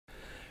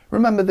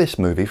Remember this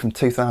movie from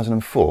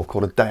 2004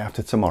 called A Day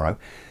After Tomorrow?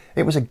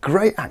 It was a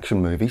great action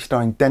movie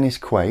starring Dennis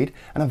Quaid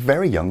and a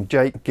very young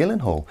Jake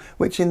Gyllenhaal,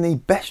 which in the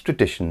best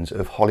traditions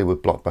of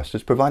Hollywood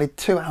blockbusters provided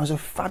 2 hours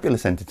of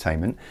fabulous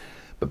entertainment,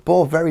 but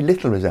bore very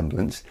little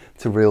resemblance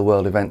to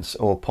real-world events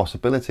or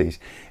possibilities.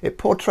 It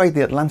portrayed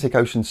the Atlantic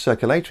Ocean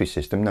circulatory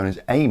system, known as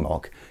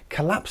AMOC,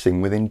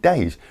 collapsing within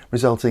days,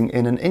 resulting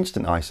in an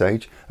instant ice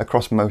age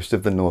across most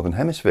of the Northern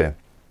Hemisphere.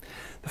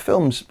 The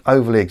film's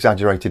overly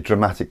exaggerated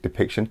dramatic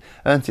depiction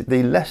earned it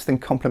the less than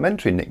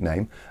complimentary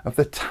nickname of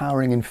the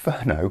towering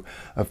inferno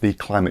of the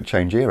climate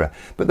change era.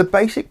 But the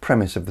basic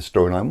premise of the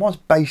storyline was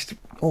based,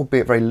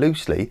 albeit very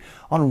loosely,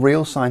 on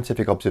real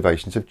scientific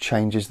observations of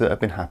changes that have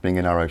been happening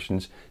in our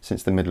oceans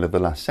since the middle of the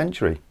last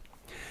century.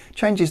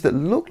 Changes that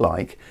look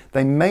like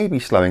they may be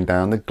slowing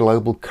down the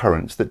global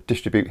currents that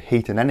distribute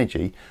heat and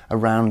energy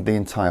around the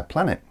entire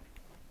planet.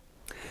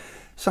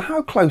 So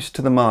how close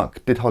to the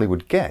mark did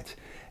Hollywood get?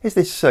 Is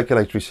this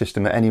circulatory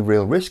system at any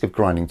real risk of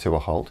grinding to a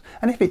halt?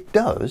 And if it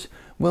does,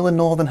 will the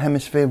Northern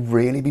Hemisphere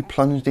really be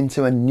plunged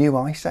into a new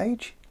ice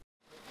age?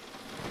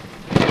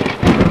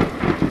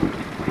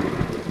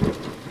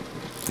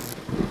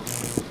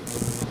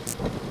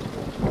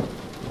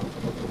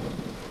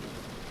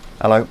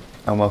 Hello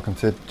and welcome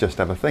to Just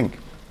Have a Think.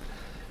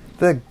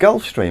 The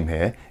Gulf Stream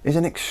here is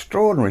an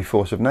extraordinary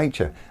force of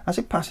nature. As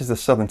it passes the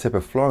southern tip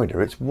of Florida,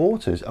 its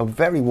waters are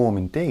very warm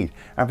indeed,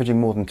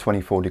 averaging more than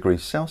 24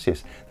 degrees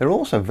Celsius. They're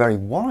also very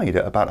wide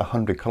at about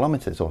 100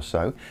 kilometres or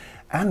so,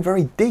 and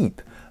very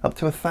deep, up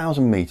to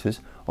 1,000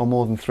 metres or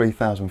more than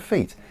 3,000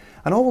 feet.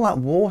 And all that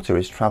water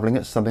is travelling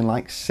at something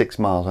like 6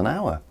 miles an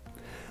hour.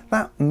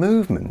 That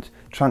movement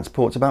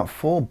transports about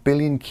 4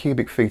 billion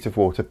cubic feet of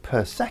water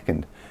per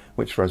second,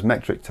 which for us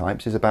metric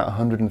types is about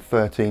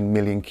 113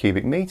 million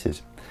cubic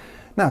metres.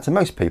 Now, to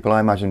most people, I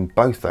imagine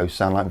both those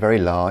sound like very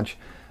large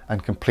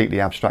and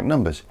completely abstract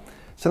numbers.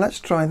 So let's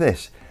try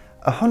this.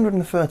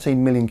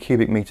 113 million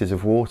cubic metres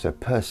of water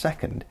per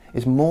second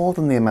is more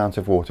than the amount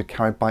of water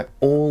carried by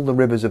all the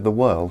rivers of the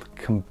world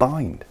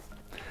combined.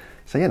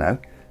 So, you know,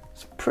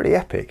 it's pretty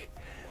epic.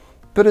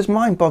 But as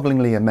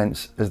mind-bogglingly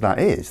immense as that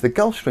is, the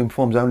Gulf Stream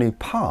forms only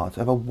part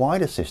of a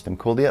wider system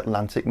called the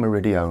Atlantic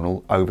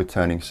Meridional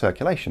Overturning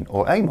Circulation,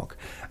 or AMOC,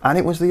 and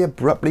it was the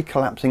abruptly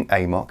collapsing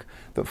AMOC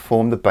that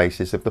formed the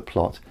basis of the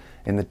plot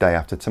in The Day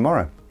After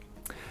Tomorrow.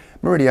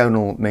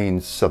 Meridional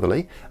means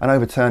southerly, and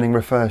overturning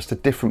refers to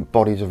different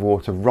bodies of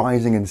water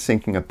rising and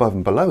sinking above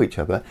and below each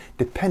other,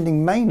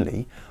 depending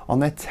mainly on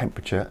their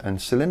temperature and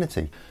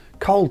salinity.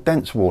 Cold,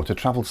 dense water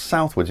travels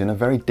southwards in a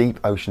very deep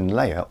ocean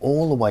layer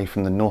all the way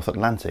from the North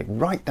Atlantic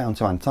right down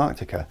to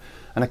Antarctica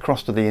and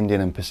across to the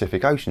Indian and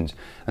Pacific Oceans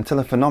until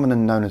a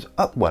phenomenon known as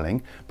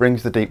upwelling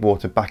brings the deep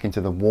water back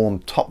into the warm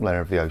top layer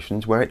of the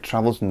oceans, where it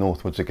travels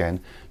northwards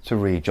again to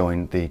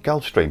rejoin the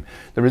Gulf Stream.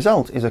 The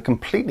result is a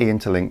completely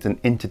interlinked and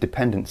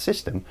interdependent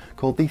system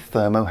called the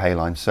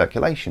thermohaline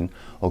circulation,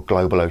 or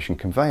global ocean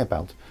conveyor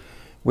belt.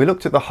 We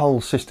looked at the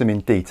whole system in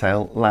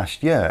detail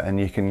last year,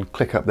 and you can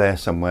click up there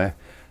somewhere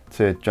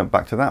to jump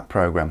back to that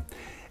program.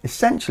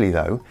 Essentially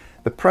though,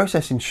 the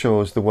process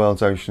ensures the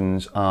world's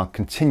oceans are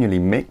continually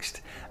mixed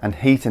and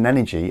heat and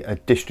energy are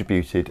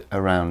distributed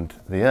around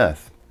the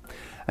Earth.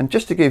 And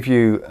just to give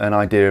you an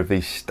idea of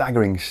the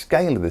staggering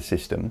scale of the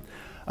system,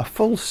 a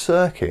full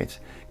circuit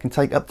can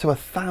take up to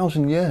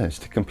 1,000 years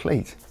to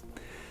complete.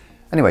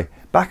 Anyway,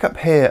 back up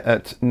here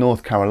at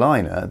North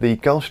Carolina, the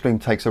Gulf Stream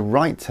takes a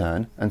right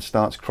turn and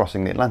starts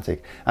crossing the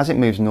Atlantic. As it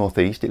moves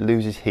northeast, it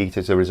loses heat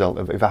as a result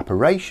of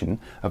evaporation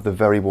of the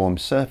very warm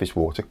surface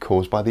water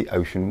caused by the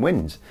ocean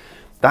winds.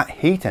 That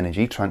heat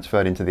energy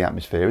transferred into the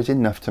atmosphere is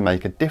enough to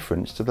make a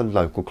difference to the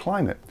local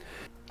climate.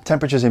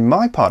 Temperatures in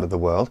my part of the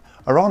world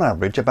are on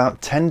average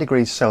about 10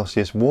 degrees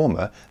Celsius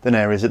warmer than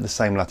areas at the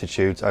same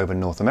latitudes over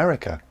North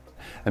America.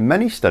 And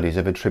many studies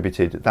have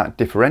attributed that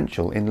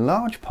differential in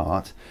large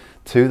part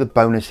to the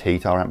bonus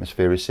heat our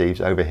atmosphere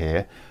receives over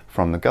here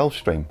from the Gulf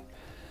Stream.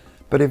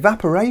 But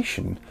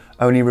evaporation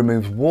only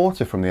removes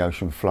water from the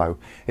ocean flow.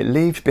 It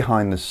leaves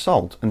behind the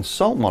salt, and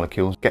salt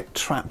molecules get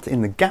trapped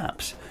in the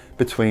gaps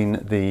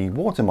between the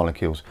water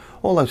molecules.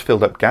 All those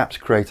filled up gaps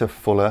create a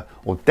fuller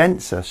or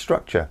denser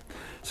structure.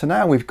 So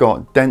now we've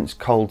got dense,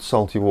 cold,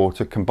 salty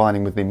water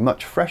combining with the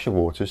much fresher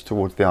waters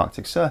towards the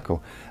Arctic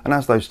Circle. And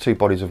as those two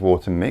bodies of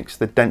water mix,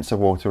 the denser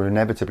water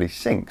inevitably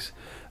sinks,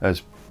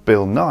 as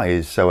Bill Nye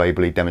is so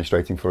ably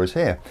demonstrating for us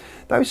here.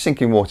 Those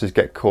sinking waters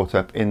get caught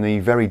up in the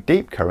very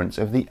deep currents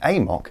of the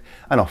AMOC,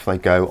 and off they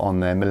go on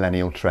their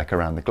millennial trek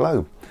around the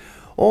globe.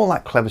 All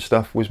that clever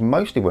stuff was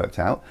mostly worked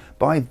out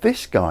by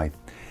this guy.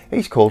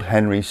 He's called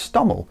Henry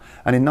Stommel,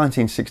 and in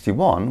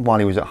 1961, while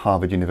he was at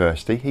Harvard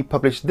University, he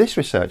published this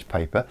research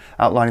paper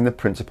outlining the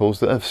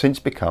principles that have since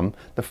become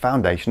the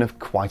foundation of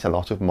quite a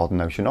lot of modern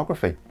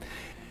oceanography.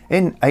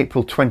 In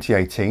April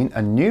 2018,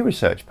 a new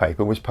research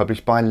paper was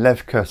published by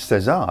Levka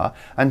Cesar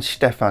and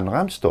Stefan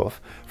Ramstorff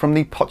from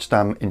the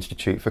Potsdam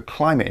Institute for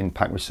Climate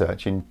Impact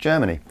Research in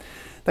Germany.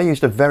 They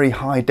used a very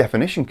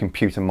high-definition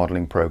computer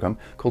modelling program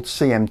called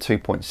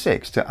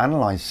CM2.6 to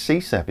analyse sea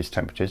surface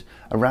temperatures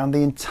around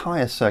the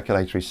entire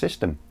circulatory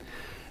system.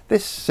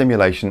 This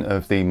simulation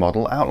of the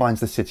model outlines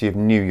the city of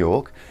New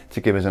York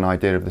to give us an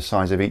idea of the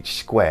size of each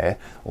square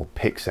or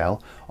pixel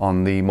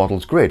on the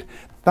model's grid.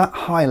 That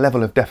high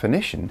level of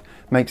definition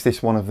makes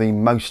this one of the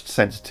most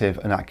sensitive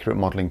and accurate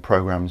modelling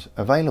programs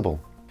available.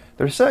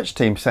 The research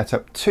team set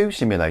up two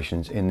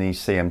simulations in the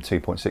CM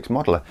 2.6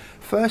 modeler.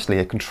 Firstly,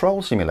 a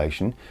control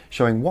simulation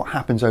showing what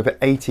happens over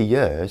 80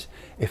 years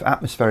if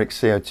atmospheric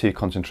CO2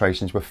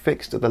 concentrations were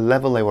fixed at the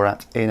level they were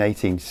at in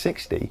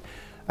 1860,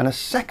 and a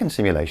second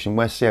simulation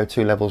where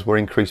CO2 levels were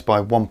increased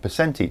by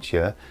 1% each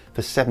year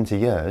for 70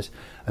 years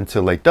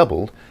until they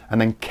doubled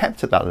and then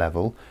kept at that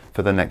level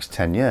for the next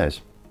 10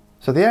 years.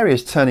 So the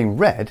areas turning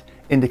red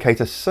indicate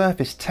a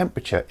surface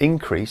temperature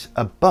increase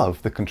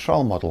above the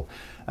control model,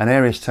 and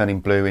areas turning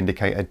blue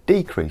indicate a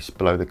decrease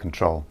below the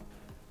control.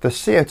 The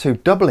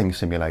CO2 doubling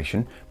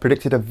simulation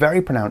predicted a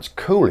very pronounced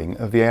cooling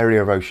of the area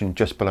of ocean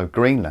just below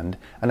Greenland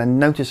and a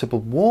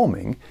noticeable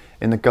warming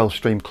in the Gulf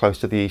Stream close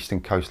to the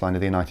eastern coastline of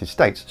the United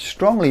States,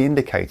 strongly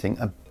indicating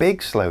a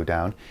big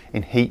slowdown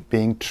in heat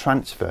being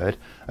transferred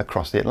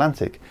across the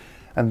Atlantic.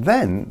 And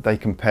then they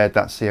compared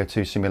that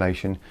CO2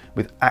 simulation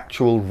with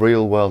actual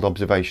real-world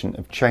observation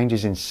of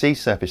changes in sea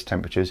surface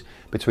temperatures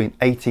between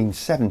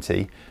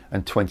 1870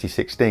 and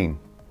 2016.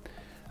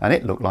 And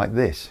it looked like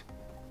this.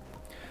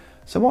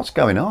 So what's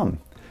going on?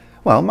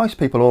 Well, most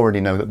people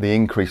already know that the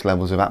increased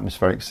levels of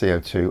atmospheric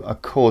CO2 are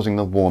causing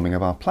the warming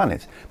of our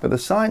planet, but the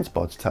science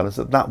bods tell us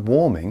that that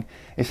warming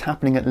is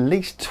happening at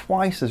least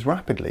twice as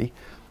rapidly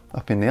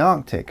up in the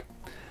Arctic.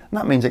 And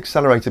that means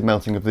accelerated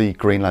melting of the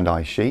Greenland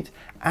ice sheet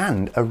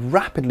and a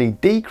rapidly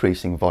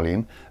decreasing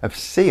volume of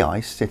sea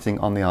ice sitting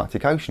on the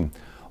Arctic Ocean.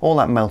 All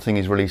that melting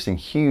is releasing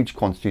huge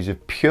quantities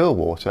of pure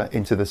water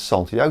into the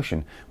salty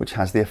ocean, which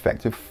has the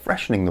effect of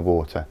freshening the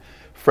water.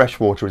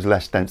 Fresh water is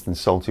less dense than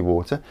salty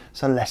water,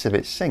 so less of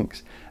it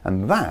sinks,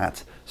 and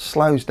that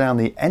slows down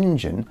the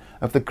engine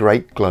of the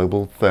great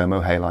global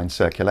thermohaline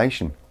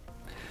circulation.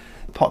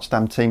 The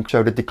Potsdam team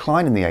showed a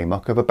decline in the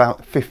AMOC of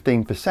about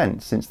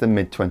 15% since the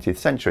mid-20th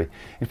century.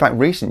 In fact,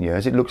 recent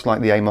years it looks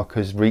like the AMOC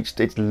has reached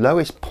its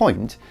lowest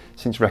point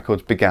since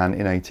records began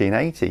in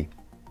 1880.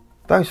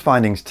 Those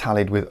findings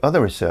tallied with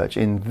other research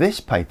in this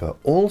paper,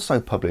 also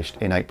published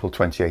in April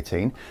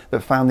 2018,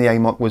 that found the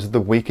AMOC was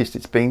the weakest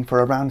it's been for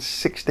around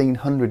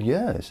 1600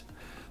 years.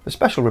 The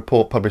special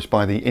report published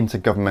by the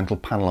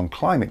Intergovernmental Panel on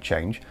Climate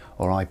Change,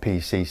 or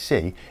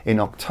IPCC, in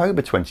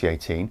October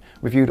 2018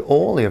 reviewed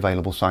all the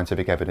available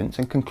scientific evidence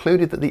and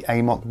concluded that the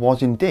AMOC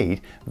was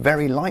indeed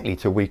very likely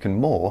to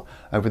weaken more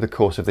over the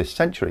course of this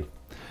century.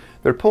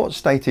 The report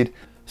stated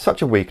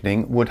such a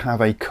weakening would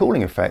have a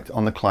cooling effect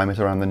on the climate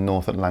around the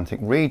North Atlantic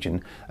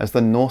region as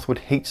the northward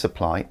heat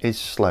supply is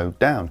slowed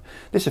down.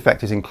 This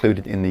effect is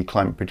included in the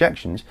climate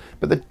projections,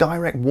 but the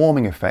direct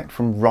warming effect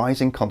from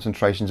rising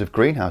concentrations of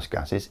greenhouse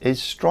gases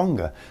is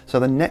stronger,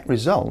 so the net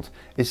result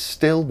is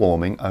still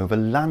warming over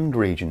land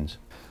regions.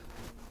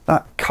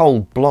 That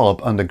cold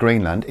blob under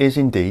Greenland is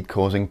indeed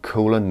causing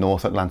cooler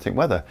North Atlantic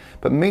weather,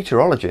 but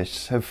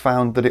meteorologists have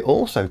found that it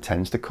also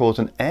tends to cause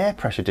an air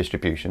pressure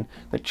distribution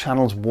that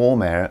channels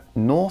warm air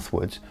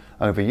northwards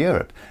over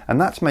Europe, and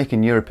that's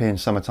making European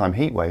summertime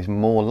heat waves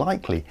more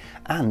likely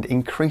and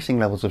increasing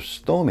levels of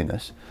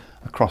storminess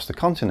across the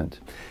continent.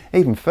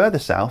 Even further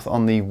south,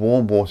 on the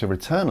warm water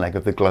return leg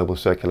of the global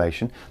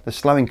circulation, the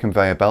slowing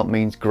conveyor belt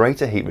means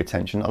greater heat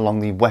retention along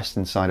the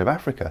western side of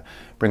Africa,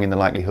 bringing the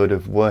likelihood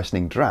of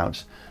worsening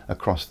droughts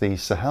across the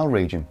Sahel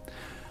region.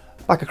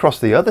 Back across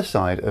the other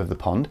side of the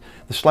pond,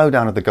 the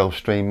slowdown of the Gulf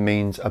Stream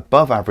means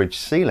above average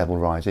sea level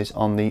rises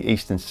on the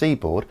eastern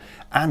seaboard,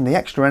 and the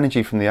extra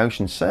energy from the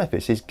ocean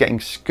surface is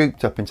getting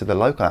scooped up into the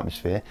local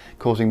atmosphere,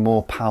 causing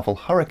more powerful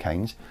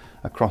hurricanes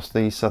across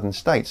the southern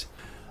states.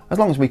 As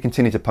long as we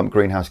continue to pump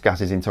greenhouse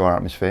gases into our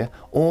atmosphere,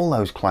 all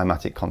those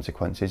climatic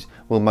consequences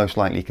will most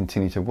likely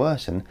continue to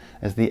worsen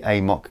as the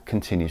AMOC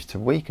continues to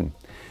weaken.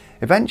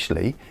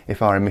 Eventually,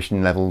 if our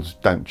emission levels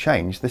don't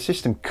change, the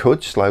system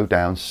could slow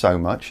down so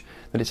much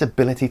that its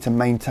ability to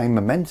maintain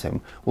momentum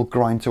will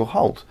grind to a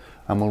halt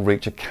and will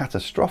reach a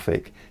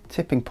catastrophic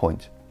tipping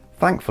point.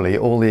 Thankfully,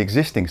 all the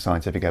existing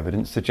scientific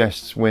evidence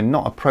suggests we're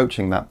not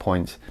approaching that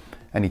point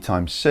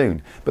anytime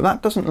soon, but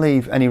that doesn't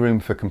leave any room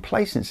for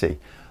complacency.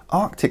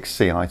 Arctic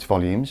sea ice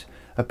volumes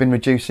have been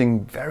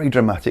reducing very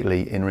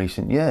dramatically in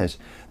recent years.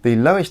 The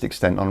lowest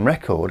extent on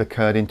record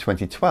occurred in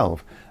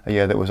 2012, a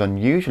year that was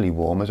unusually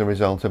warm as a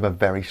result of a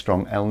very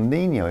strong El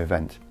Niño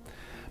event.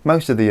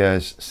 Most of the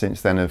years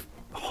since then have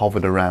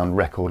hovered around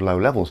record low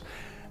levels,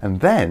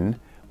 and then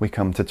we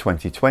come to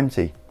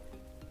 2020.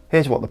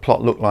 Here's what the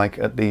plot looked like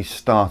at the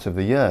start of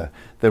the year.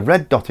 The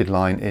red dotted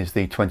line is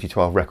the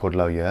 2012 record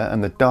low year,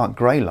 and the dark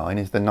grey line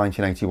is the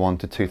 1981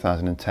 to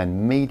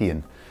 2010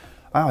 median.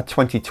 Our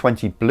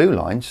 2020 blue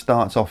line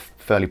starts off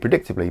fairly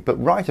predictably, but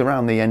right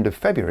around the end of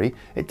February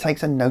it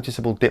takes a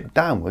noticeable dip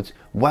downwards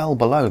well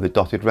below the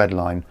dotted red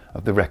line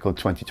of the record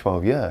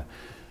 2012 year.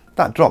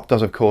 That drop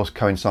does of course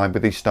coincide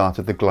with the start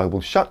of the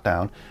global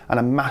shutdown and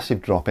a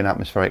massive drop in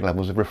atmospheric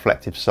levels of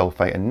reflective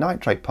sulfate and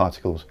nitrate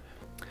particles.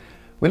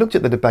 We looked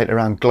at the debate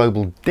around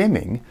global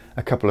dimming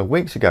a couple of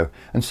weeks ago,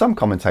 and some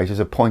commentators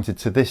have pointed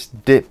to this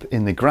dip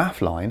in the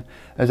graph line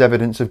as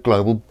evidence of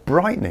global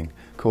brightening,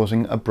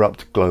 causing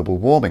abrupt global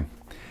warming.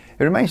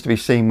 It remains to be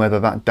seen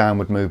whether that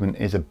downward movement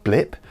is a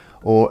blip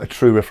or a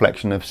true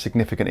reflection of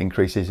significant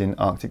increases in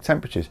Arctic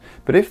temperatures.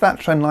 But if that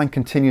trend line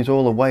continues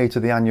all the way to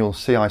the annual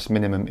sea ice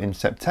minimum in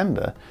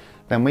September,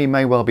 then we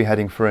may well be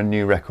heading for a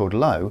new record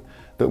low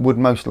that would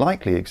most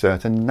likely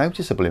exert a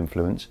noticeable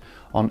influence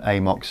on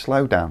AMOC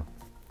slowdown.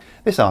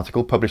 This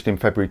article, published in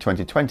February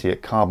 2020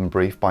 at Carbon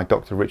Brief by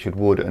Dr. Richard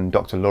Wood and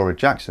Dr. Laura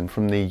Jackson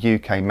from the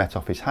UK Met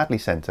Office Hadley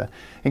Centre,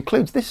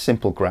 includes this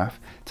simple graph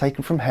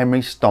taken from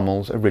Henry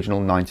Stommel's original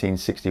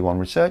 1961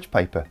 research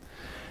paper.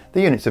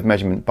 The units of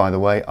measurement, by the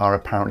way, are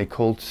apparently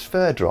called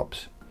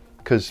sphere-drops,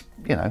 because,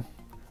 you know,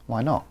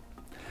 why not?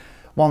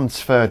 One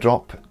sphere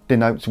drop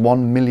denotes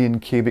 1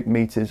 million cubic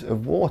metres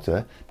of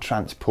water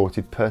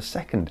transported per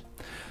second.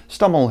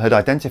 Stommel had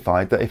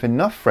identified that if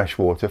enough fresh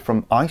water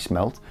from ice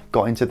melt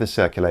got into the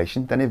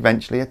circulation, then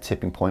eventually a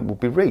tipping point would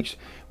be reached,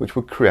 which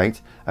would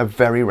create a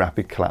very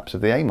rapid collapse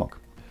of the AMOC.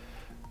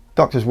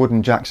 Doctors Wood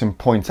and Jackson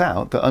point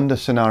out that under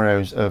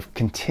scenarios of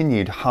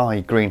continued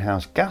high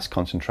greenhouse gas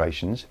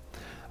concentrations,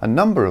 a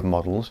number of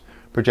models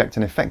project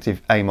an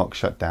effective AMOC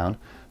shutdown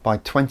by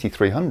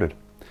 2300.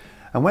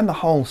 And when the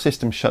whole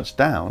system shuts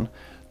down,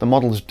 the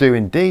models do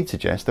indeed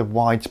suggest a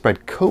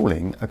widespread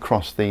cooling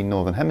across the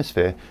northern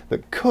hemisphere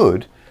that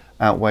could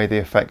outweigh the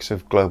effects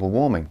of global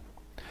warming.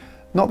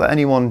 Not that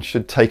anyone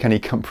should take any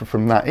comfort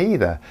from that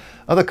either.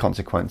 Other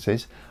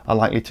consequences are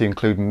likely to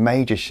include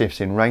major shifts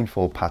in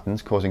rainfall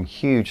patterns causing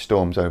huge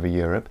storms over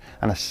Europe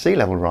and a sea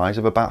level rise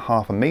of about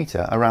 0.5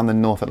 metre around the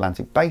North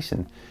Atlantic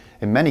basin,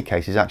 in many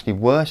cases actually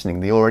worsening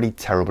the already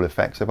terrible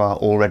effects of our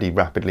already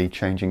rapidly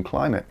changing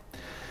climate.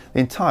 The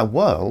entire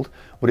world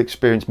would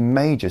experience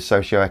major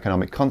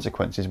socio-economic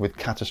consequences with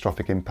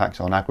catastrophic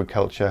impacts on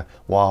agriculture,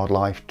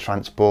 wildlife,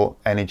 transport,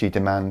 energy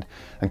demand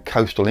and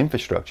coastal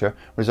infrastructure,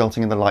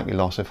 resulting in the likely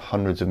loss of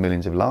hundreds of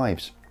millions of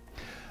lives.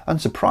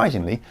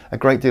 Unsurprisingly, a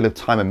great deal of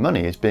time and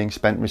money is being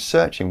spent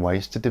researching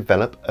ways to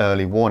develop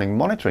early warning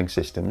monitoring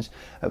systems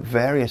at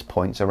various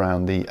points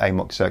around the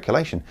AMOC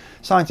circulation.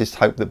 Scientists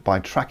hope that by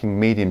tracking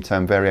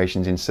medium-term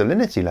variations in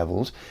salinity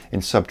levels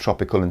in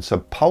subtropical and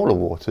subpolar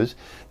waters,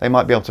 they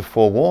might be able to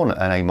forewarn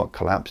an AMOC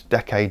collapse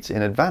decades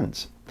in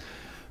advance.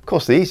 Of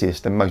course, the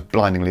easiest and most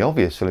blindingly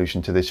obvious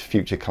solution to this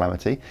future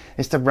calamity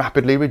is to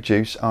rapidly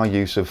reduce our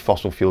use of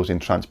fossil fuels in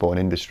transport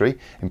and industry,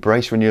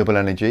 embrace renewable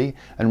energy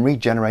and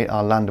regenerate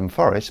our land and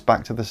forests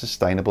back to the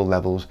sustainable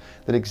levels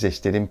that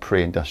existed in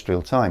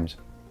pre-industrial times.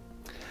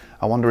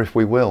 I wonder if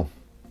we will.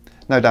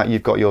 No doubt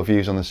you've got your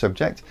views on the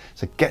subject,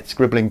 so get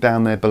scribbling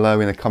down there below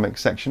in the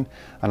comments section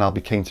and I'll be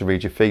keen to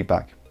read your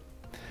feedback.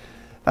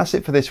 That's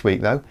it for this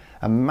week though.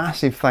 A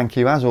massive thank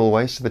you as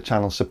always to the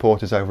channel's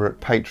supporters over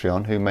at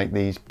Patreon who make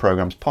these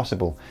programmes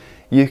possible.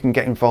 You can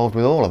get involved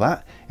with all of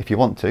that if you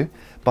want to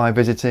by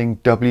visiting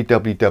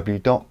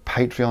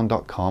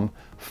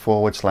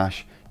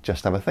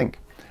www.patreon.com/justhavathink.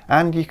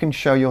 And you can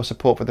show your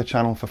support for the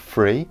channel for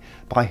free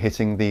by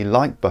hitting the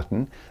like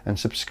button and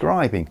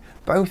subscribing,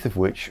 both of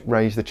which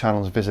raise the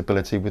channel's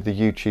visibility with the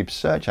YouTube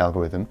search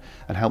algorithm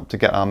and help to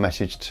get our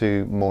message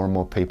to more and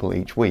more people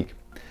each week.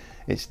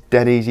 It's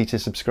dead easy to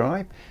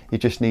subscribe. You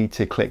just need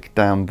to click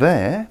down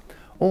there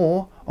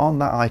or on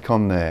that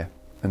icon there.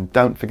 And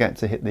don't forget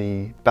to hit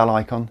the bell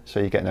icon so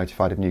you get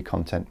notified of new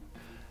content.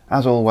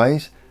 As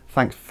always,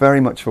 thanks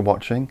very much for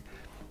watching.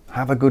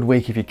 Have a good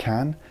week if you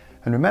can.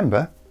 And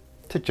remember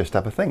to just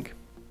have a think.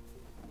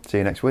 See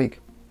you next week.